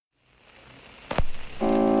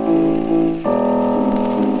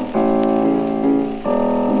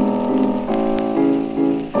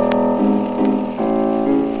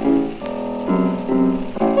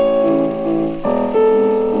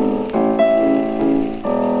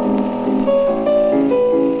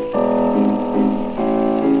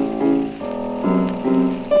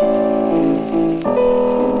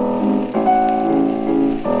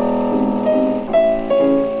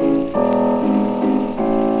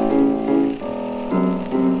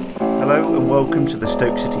Hello and welcome to the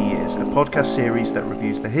Stoke City Years, a podcast series that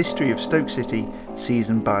reviews the history of Stoke City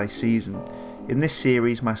season by season. In this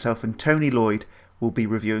series, myself and Tony Lloyd will be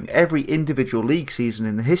reviewing every individual league season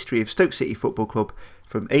in the history of Stoke City Football Club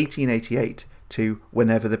from 1888 to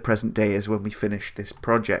whenever the present day is when we finish this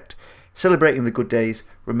project, celebrating the good days,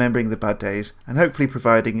 remembering the bad days, and hopefully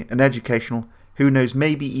providing an educational, who knows,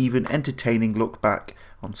 maybe even entertaining look back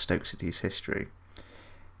on Stoke City's history.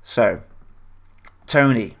 So,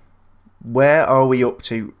 Tony, where are we up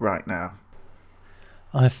to right now?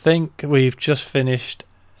 I think we've just finished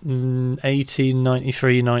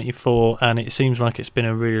 1893-94, and it seems like it's been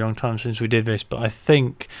a really long time since we did this, but I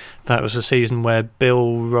think that was a season where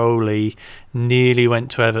Bill Rowley nearly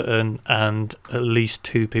went to Everton and at least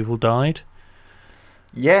 2 people died.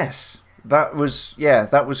 Yes, that was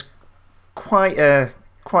quite a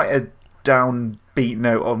downbeat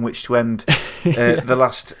note on which to end the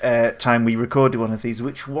last time we recorded one of these,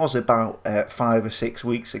 which was about 5 or 6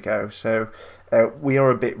 weeks ago. So we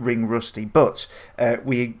are a bit ring rusty, but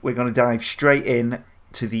we're going to dive straight in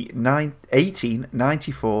to the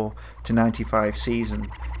 1894 to 95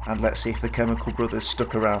 season, and let's see if the Chemical Brothers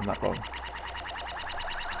stuck around that long.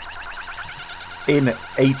 In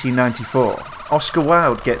 1894, Oscar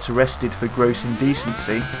Wilde gets arrested for gross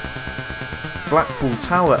indecency. Blackpool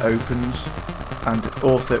Tower opens, and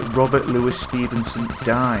author Robert Louis Stevenson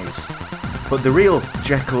dies. But the real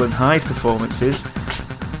Jekyll and Hyde performances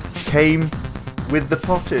came with the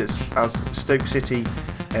Potters as Stoke City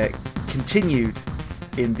continued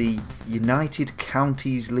in the United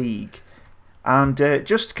Counties League. And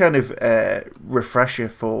just kind of refresher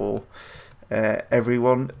for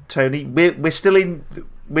everyone, Tony, we're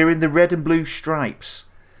in the red and blue stripes.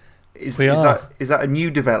 Is that a new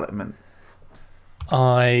development?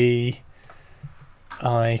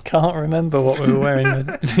 I can't remember what we were wearing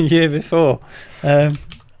the year before. I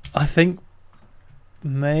think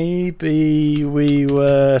maybe we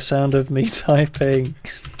were Sound of Me typing.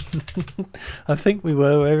 I think we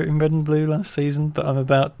were wearing red and blue last season, but we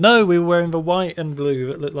were wearing the white and blue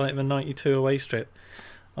that looked like the 92 away strip.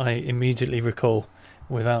 I immediately recall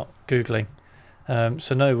without Googling.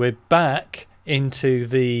 So no, we're back into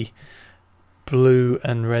the blue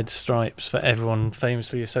and red stripes that everyone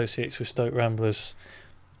famously associates with Stoke Ramblers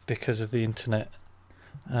because of the internet.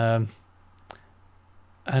 And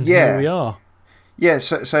here we are. Yeah,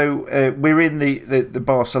 so we're in the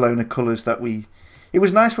Barcelona colours that we... It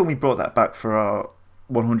was nice when we brought that back for our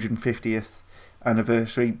 150th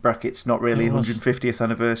anniversary, brackets not really 150th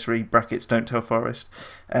anniversary, brackets don't tell Forest.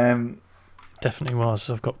 Definitely was.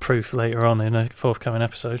 I've got proof later on in a forthcoming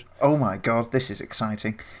episode. Oh my god, this is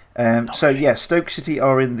exciting. Stoke City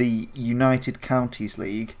are in the United Counties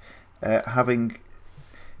League, having...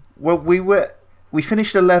 Well, we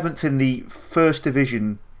finished 11th in the First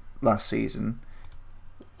Division last season.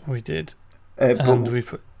 We did.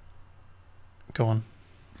 Go on.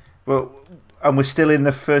 Well, and we're still in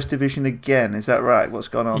the First Division again, is that right? What's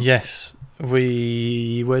gone on? Yes.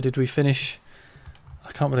 Where did we finish?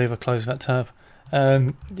 I can't believe I closed that tab.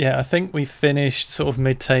 I think we finished sort of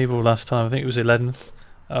mid-table last time. I think it was 11th.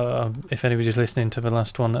 If anybody's listening to the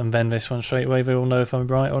last one and then this one straight away, they will know if I'm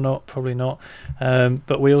right or not. Probably not.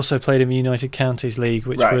 But we also played in the United Counties League,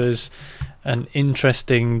 which was an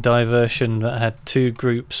interesting diversion that had 2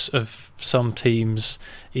 groups of some teams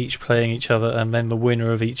each playing each other, and then the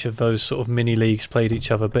winner of each of those sort of mini leagues played each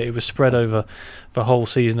other, but it was spread over the whole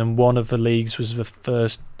season, and one of the leagues was the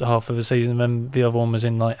first half of the season, and the other one was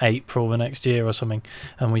in like April the next year or something,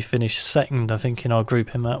 and we finished second, I think, in our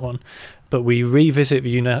group in that one. But we revisit the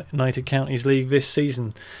United Counties League this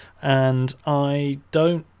season, and I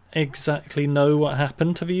don't exactly know what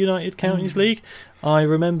happened to the United Counties League. I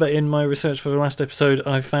remember in my research for the last episode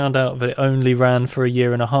I found out that it only ran for a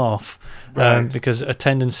year and a half, because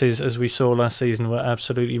attendances, as we saw last season, were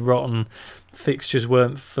absolutely rotten. Fixtures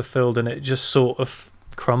weren't fulfilled and it just sort of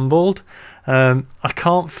crumbled. I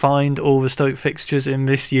can't find all the Stoke fixtures in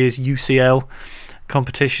this year's UCL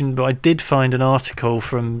competition, but I did find an article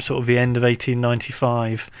from sort of the end of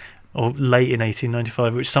 1895 or late in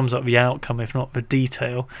 1895 which sums up the outcome, if not the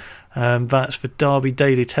detail. That's the Derby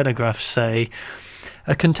Daily Telegraph say,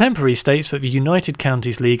 "A contemporary states that the United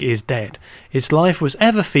Counties League is dead. Its life was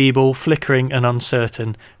ever feeble, flickering and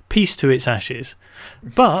uncertain. Peace to its ashes.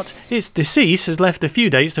 But its decease has left a few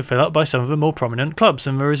dates to fill up by some of the more prominent clubs,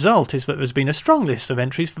 and the result is that there's been a strong list of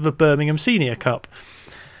entries for the Birmingham Senior Cup."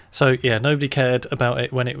 So, yeah, nobody cared about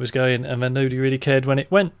it when it was going, and then nobody really cared when it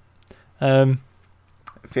went. It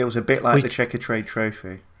feels a bit like the Checkatrade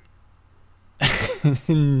Trophy.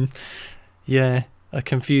 Yeah, a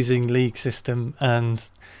confusing league system and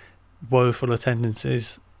woeful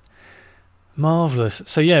attendances. Marvellous.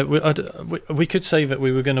 So yeah, we could say that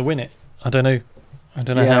we were going to win it. I don't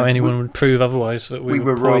know how anyone would prove otherwise. That we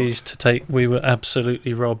were poised to take. We were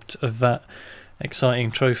absolutely robbed of that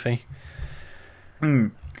exciting trophy.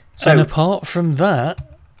 So, and apart from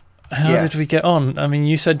that, how did we get on? I mean,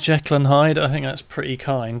 you said Jekyll and Hyde. I think that's pretty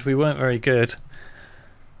kind. We weren't very good.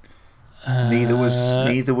 Neither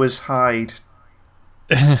was Hyde.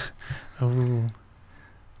 Oh.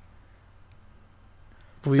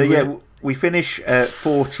 We finish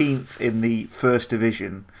 14th in the First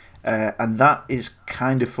Division, and that is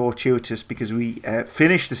kind of fortuitous because we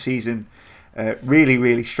finished the season really,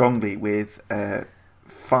 really strongly with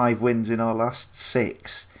 5 wins in our last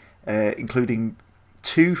 6, including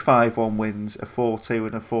 2 5-1 wins, a 4-2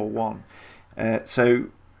 and a 4-1. So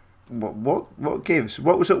what gives?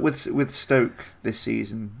 What was up with Stoke this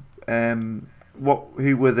season?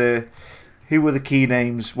 Who were the key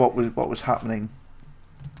names? What was happening?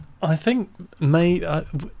 I think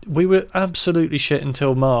we were absolutely shit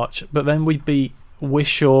until March, but then we beat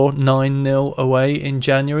Wishaw 9-0 away in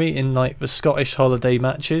January in like the Scottish holiday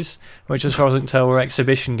matches, which as far as I can tell were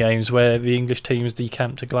exhibition games where the English teams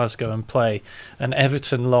decamp to Glasgow and play, and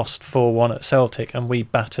Everton lost 4-1 at Celtic and we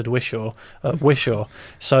battered Wishaw at Wishaw.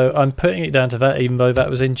 So I'm putting it down to that, even though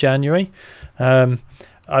that was in January. I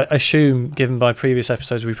assume, given by previous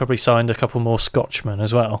episodes, we probably signed a couple more Scotchmen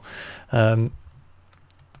as well.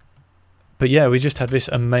 But yeah, we just had this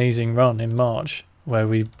amazing run in March where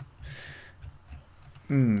we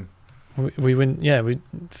win. Yeah, we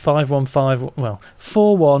 5-1, 4-1, 1-1,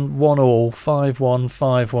 5-1,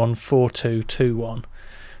 5-1, 4-2, 2-1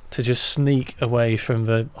 to just sneak away from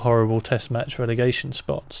the horrible Test match relegation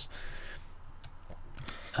spots.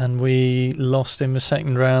 And we lost in the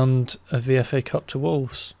second round of the FA Cup to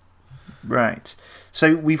Wolves. Right.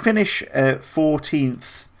 So we finish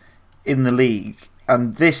 14th in the league,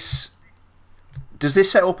 and does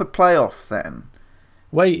this set up a playoff then?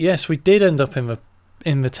 Wait, yes, we did end up in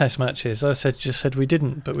the Test matches. I just said we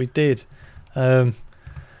didn't, but we did. Now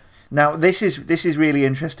this is really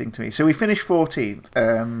interesting to me. So we finish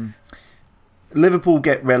 14th. Liverpool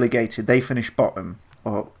get relegated. They finish bottom,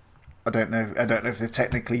 or I don't know if they're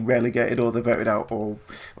technically relegated or they're voted out or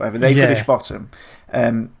whatever. They finish bottom.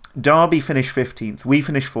 Derby finish 15th. We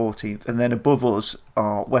finish 14th, and then above us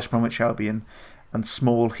are West Bromwich Albion and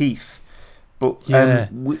Small Heath. But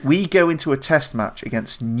we go into a test match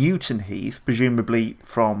against Newton Heath, presumably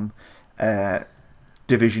from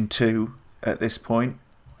Division 2 at this point.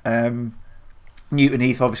 Newton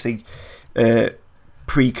Heath, obviously,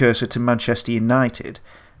 precursor to Manchester United.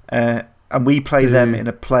 And we play them in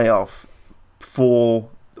a playoff for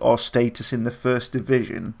our status in the First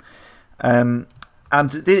Division. And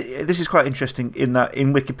this is quite interesting in that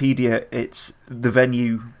in Wikipedia, the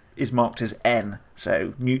venue is marked as N,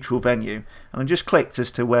 so neutral venue. And I just clicked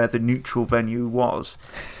as to where the neutral venue was.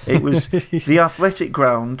 It was the Athletic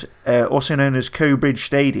Ground, also known as Cobridge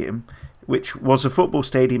Stadium, which was a football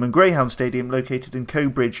stadium and greyhound stadium located in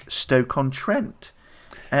Cobridge, Stoke-on-Trent.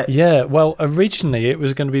 Well, originally it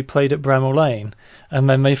was going to be played at Bramall Lane, and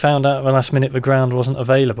then they found out at the last minute the ground wasn't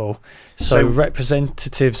available. So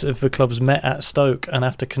representatives of the clubs met at Stoke and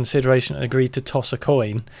after consideration agreed to toss a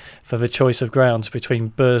coin for the choice of grounds between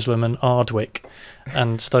Burslem and Ardwick,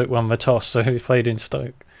 and Stoke won the toss, so we played in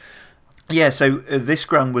Stoke. Yeah, so this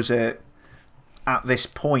ground was at this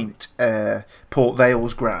point Port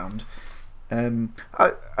Vale's ground.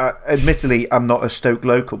 Admittedly, I'm not a Stoke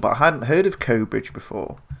local, but I hadn't heard of Cobridge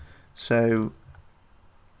before, so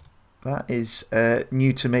that is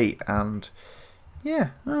new to me. And yeah,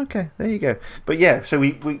 okay, there you go. But yeah, so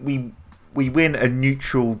we win a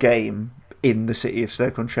neutral game in the city of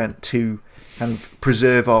Stoke-on-Trent to kind of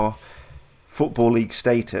preserve our Football League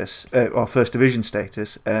status, our First Division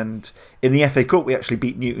status. And in the FA Cup, we actually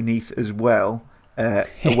beat Newton Heath as well,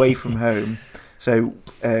 away from home. So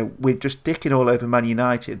we're just dicking all over Man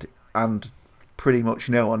United and pretty much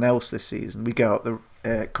no one else this season. We go out the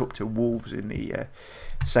cup to Wolves in the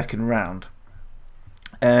second round.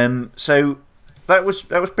 So that was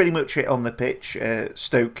pretty much it on the pitch.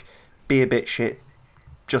 Stoke be a bit shit,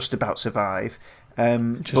 just about survive.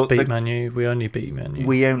 Just beat Man U. We only beat Man U.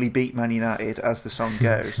 We only beat Man United, as the song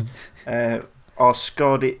goes. Our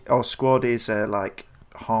squad is like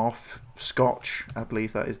half Scotch, I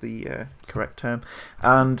believe that is the correct term.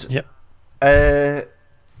 And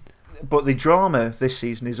but the drama this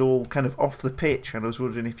season is all kind of off the pitch, and I was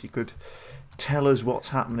wondering if you could tell us what's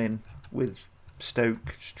happening with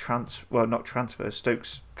Stoke's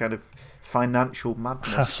Stoke's kind of financial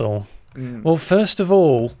madness. Hassle. Well, first of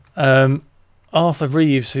all, Arthur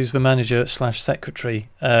Reeves, who's the manager / secretary,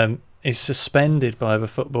 is suspended by the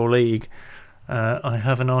Football League I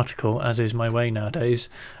have an article, as is my way nowadays.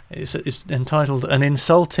 It's entitled "An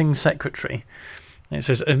Insulting Secretary." It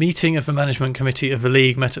says, a meeting of the management committee of the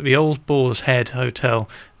league met at the Old Boar's Head Hotel,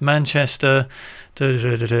 Manchester.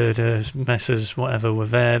 Messrs. Whatever were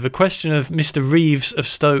there. The question of Mr. Reeves of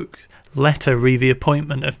Stoke letter re the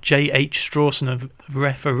appointment of J.H. Strawson of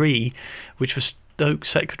referee, which the Stoke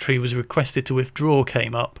secretary was requested to withdraw,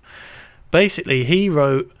 came up. Basically, he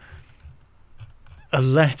wrote a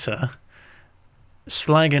letter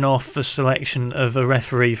slagging off the selection of a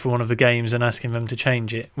referee for one of the games and asking them to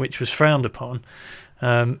change it, which was frowned upon.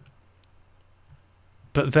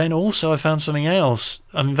 But then also I found something else.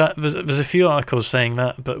 I mean, there's a few articles saying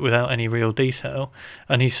that, but without any real detail.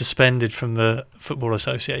 And he's suspended from the Football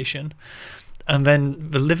Association. And then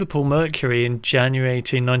the Liverpool Mercury in January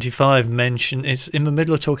 1895 mentioned, it's in the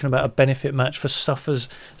middle of talking about a benefit match for sufferers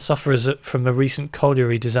from the recent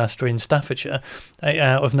colliery disaster in Staffordshire.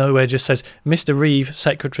 Out of nowhere just says, Mr. Reeve,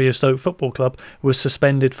 Secretary of Stoke Football Club, was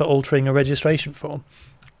suspended for altering a registration form.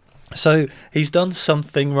 So he's done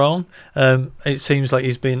something wrong. It seems like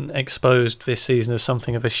he's been exposed this season as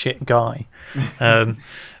something of a shit guy. But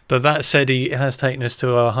that said, he has taken us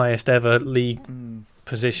to our highest ever league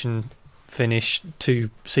position finish 2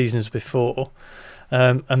 seasons before.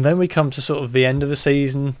 And then we come to sort of the end of the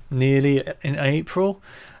season, nearly in April.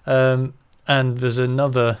 And there's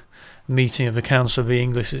another meeting of the Council of the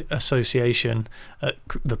English Association at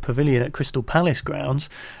the Pavilion at Crystal Palace grounds.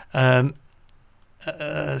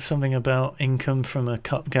 Something about income from a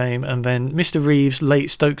cup game, and then Mr. Reeves,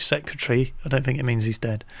 late Stoke secretary, I don't think it means he's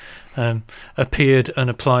dead, appeared and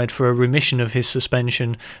applied for a remission of his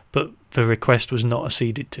suspension, but the request was not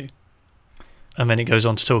acceded to. And then it goes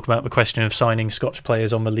on to talk about the question of signing Scotch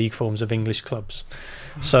players on the league forms of English clubs.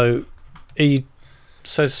 So he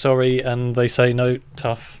says sorry, and they say no,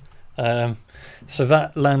 tough. So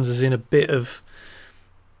that lands us in a bit of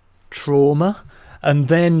trauma, and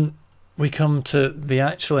then we come to the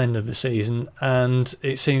actual end of the season, and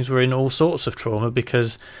it seems we're in all sorts of trauma,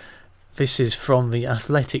 because this is from the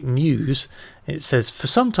Athletic News. It says, for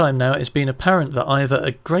some time now it's been apparent that either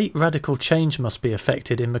a great radical change must be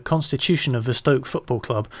effected in the constitution of the Stoke Football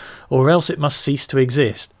Club, or else it must cease to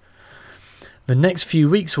exist. The next few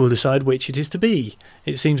weeks will decide which it is to be.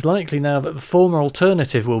 It seems likely now that the former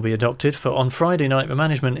alternative will be adopted, for on Friday night the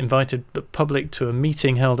management invited the public to a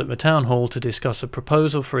meeting held at the town hall to discuss a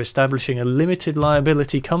proposal for establishing a limited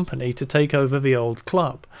liability company to take over the old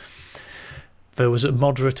club. There was a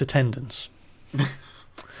moderate attendance.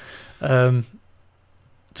 Something.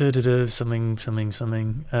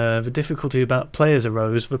 The difficulty about players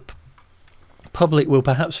arose. The public will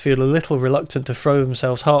perhaps feel a little reluctant to throw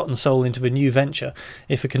themselves heart and soul into the new venture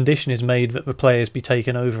if a condition is made that the players be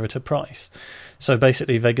taken over at a price. So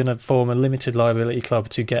basically they're going to form a limited liability club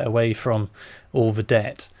to get away from all the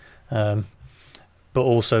debt, but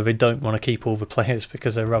also they don't want to keep all the players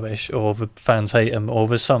because they're rubbish, or the fans hate them, or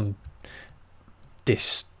there's some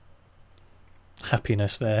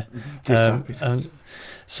happiness there. And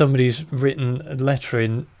somebody's written a letter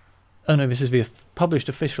in. Oh no, this is the published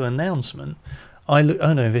official announcement.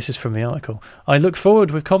 This is from the article. I look forward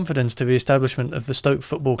with confidence to the establishment of the Stoke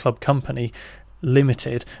Football Club Company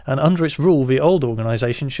Limited, and under its rule the old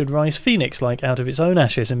organisation should rise phoenix-like out of its own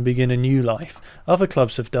ashes and begin a new life. Other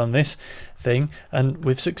clubs have done this thing, and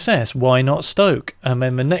with success. Why not Stoke? And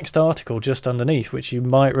then the next article just underneath, which you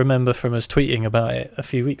might remember from us tweeting about it a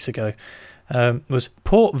few weeks ago, was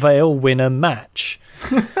Port Vale winner match.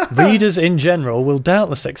 Readers in general will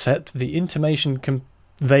doubtless accept the intimation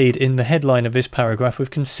conveyed in the headline of this paragraph with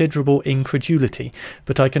considerable incredulity,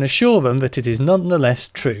 but I can assure them that it is nonetheless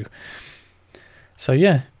true. So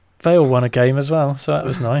yeah, Vale won a game as well, so that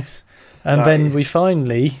was nice. And then we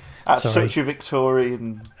finally... That's such a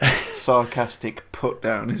Victorian sarcastic put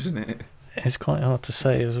down, isn't it? It's quite hard to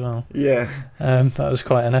say as well. Yeah. That was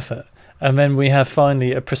quite an effort. And then we have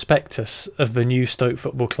finally a prospectus of the new Stoke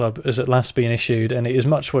Football Club has at last been issued, and it is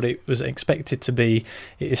much what it was expected to be.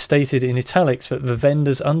 It is stated in italics that the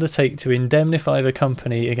vendors undertake to indemnify the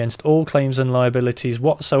company against all claims and liabilities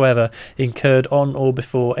whatsoever incurred on or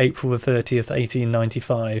before April the 30th,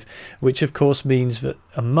 1895, which of course means that,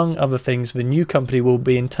 among other things, the new company will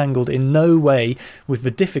be entangled in no way with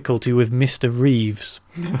the difficulty with Mr. Reeves.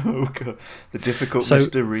 Oh God, the difficult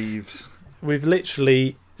Mr. Reeves. We've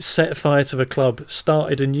literally set fire to the club,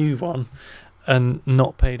 started a new one, and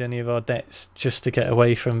not paid any of our debts just to get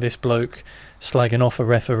away from this bloke slagging off a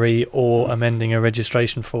referee or amending a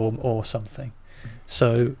registration form or something.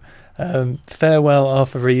 So farewell,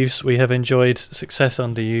 Arthur Reeves. We have enjoyed success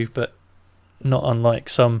under you, but not unlike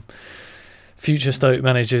some future Stoke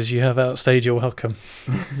managers, you have outstayed your welcome.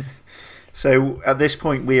 So at this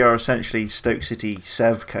point, we are essentially Stoke City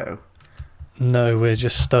Sevco. No, we're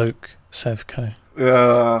just Stoke Sevco.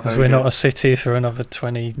 Because we're not a city for another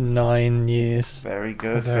 29 years. Very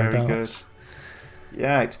good, very good.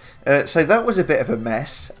 Yeah, so that was a bit of a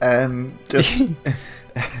mess. Just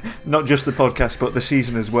not just the podcast, but the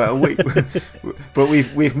season as well. But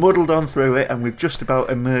we've muddled on through it, and we've just about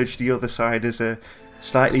emerged the other side as a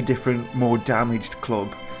slightly different, more damaged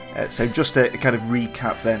club. So just a kind of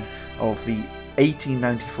recap then of the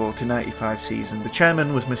 1894-95 season. The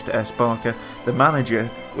chairman was Mr. S. Barker. The manager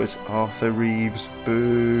was Arthur Reeves.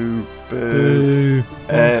 Boo, boo.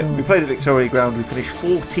 We played at Victoria Ground. We finished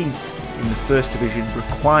 14th in the First Division,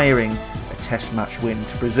 requiring a test match win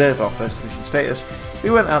to preserve our First Division status. We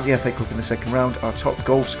went out the FA Cup in the second round. Our top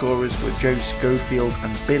goal scorers were Joe Schofield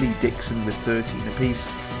and Billy Dixon with 13 apiece.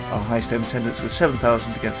 Our highest home attendance was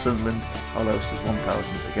 7,000 against Sunderland. Our lowest was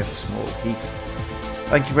 1,000 against Small Heath.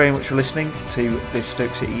 Thank you very much for listening to this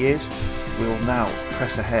Stoke City Years. We will now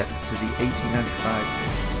press ahead to the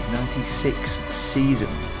 1895-96 season.